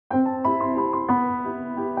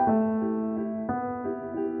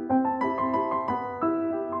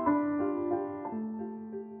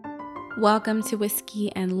Welcome to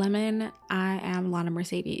Whiskey and Lemon. I am Lana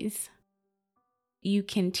Mercedes. You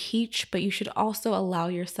can teach, but you should also allow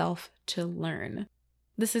yourself to learn.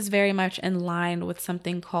 This is very much in line with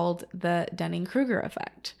something called the Dunning-Kruger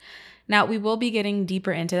effect. Now, we will be getting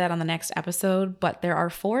deeper into that on the next episode, but there are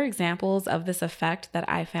 4 examples of this effect that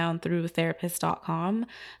I found through therapist.com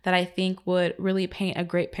that I think would really paint a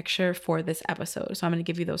great picture for this episode. So I'm going to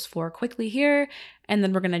give you those 4 quickly here, and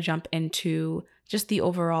then we're going to jump into just the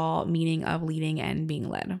overall meaning of leading and being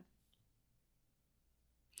led.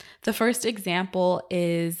 The first example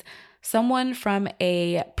is someone from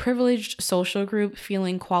a privileged social group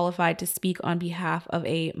feeling qualified to speak on behalf of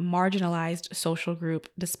a marginalized social group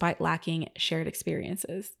despite lacking shared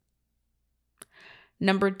experiences.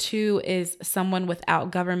 Number 2 is someone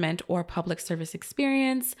without government or public service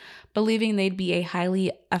experience, believing they'd be a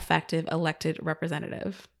highly effective elected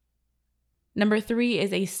representative. Number 3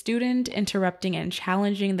 is a student interrupting and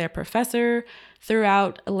challenging their professor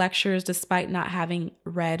throughout lectures despite not having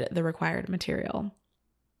read the required material.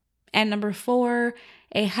 And number 4,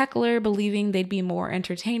 a heckler believing they'd be more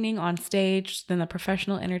entertaining on stage than the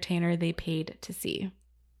professional entertainer they paid to see.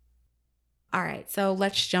 All right, so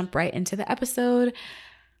let's jump right into the episode.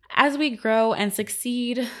 As we grow and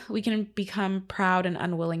succeed, we can become proud and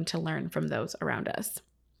unwilling to learn from those around us.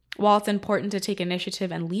 While it's important to take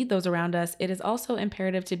initiative and lead those around us, it is also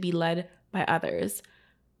imperative to be led by others.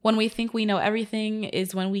 When we think we know everything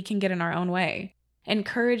is when we can get in our own way.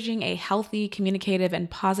 Encouraging a healthy, communicative,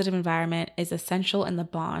 and positive environment is essential in the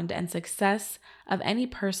bond and success of any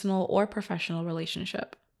personal or professional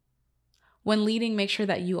relationship. When leading, make sure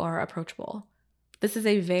that you are approachable. This is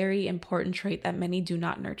a very important trait that many do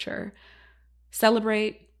not nurture.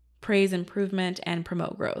 Celebrate, praise improvement, and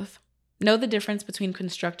promote growth. Know the difference between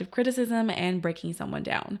constructive criticism and breaking someone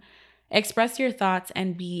down. Express your thoughts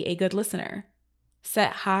and be a good listener.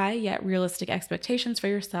 Set high yet realistic expectations for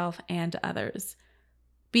yourself and others.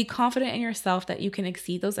 Be confident in yourself that you can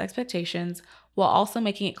exceed those expectations while also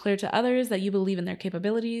making it clear to others that you believe in their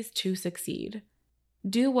capabilities to succeed.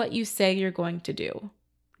 Do what you say you're going to do.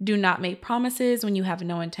 Do not make promises when you have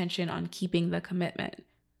no intention on keeping the commitment.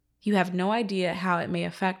 You have no idea how it may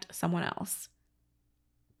affect someone else.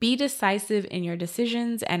 Be decisive in your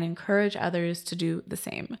decisions and encourage others to do the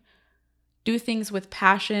same. Do things with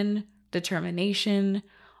passion, determination,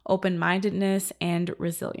 open-mindedness, and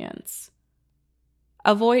resilience.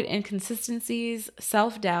 Avoid inconsistencies,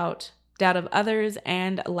 self-doubt, doubt of others,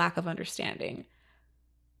 and lack of understanding.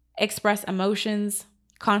 Express emotions.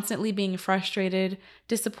 Constantly being frustrated,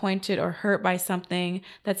 disappointed, or hurt by something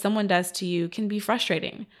that someone does to you can be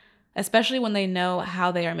frustrating, especially when they know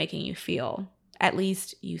how they are making you feel. At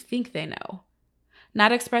least you think they know.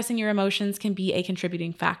 Not expressing your emotions can be a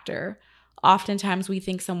contributing factor. Oftentimes we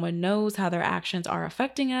think someone knows how their actions are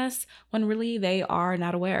affecting us when really they are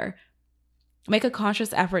not aware. Make a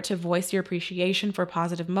conscious effort to voice your appreciation for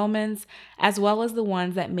positive moments, as well as the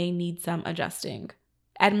ones that may need some adjusting.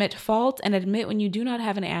 Admit fault and admit when you do not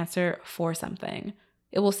have an answer for something.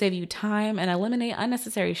 It will save you time and eliminate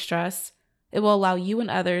unnecessary stress. It will allow you and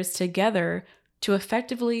others together to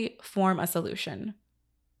effectively form a solution.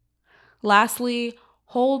 Lastly,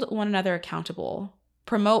 hold one another accountable.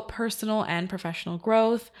 Promote personal and professional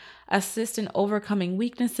growth, assist in overcoming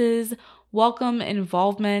weaknesses, welcome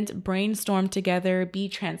involvement, brainstorm together, be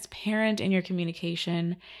transparent in your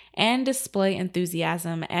communication, and display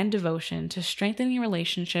enthusiasm and devotion to strengthening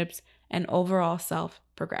relationships and overall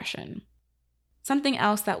self-progression. Something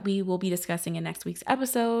else that we will be discussing in next week's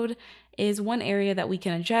episode is one area that we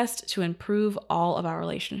can adjust to improve all of our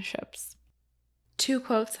relationships. 2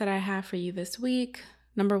 quotes that I have for you this week.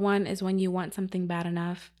 Number 1 is when you want something bad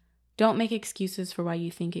enough, don't make excuses for why you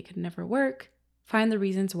think it could never work. Find the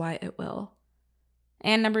reasons why it will.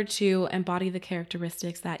 And number 2, embody the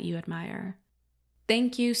characteristics that you admire.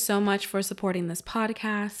 Thank you so much for supporting this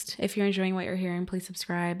podcast. If you're enjoying what you're hearing, please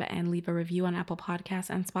subscribe and leave a review on Apple Podcasts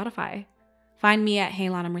and Spotify. Find me at Hey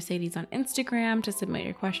Lana Mercedes on Instagram to submit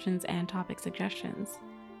your questions and topic suggestions.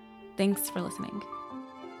 Thanks for listening.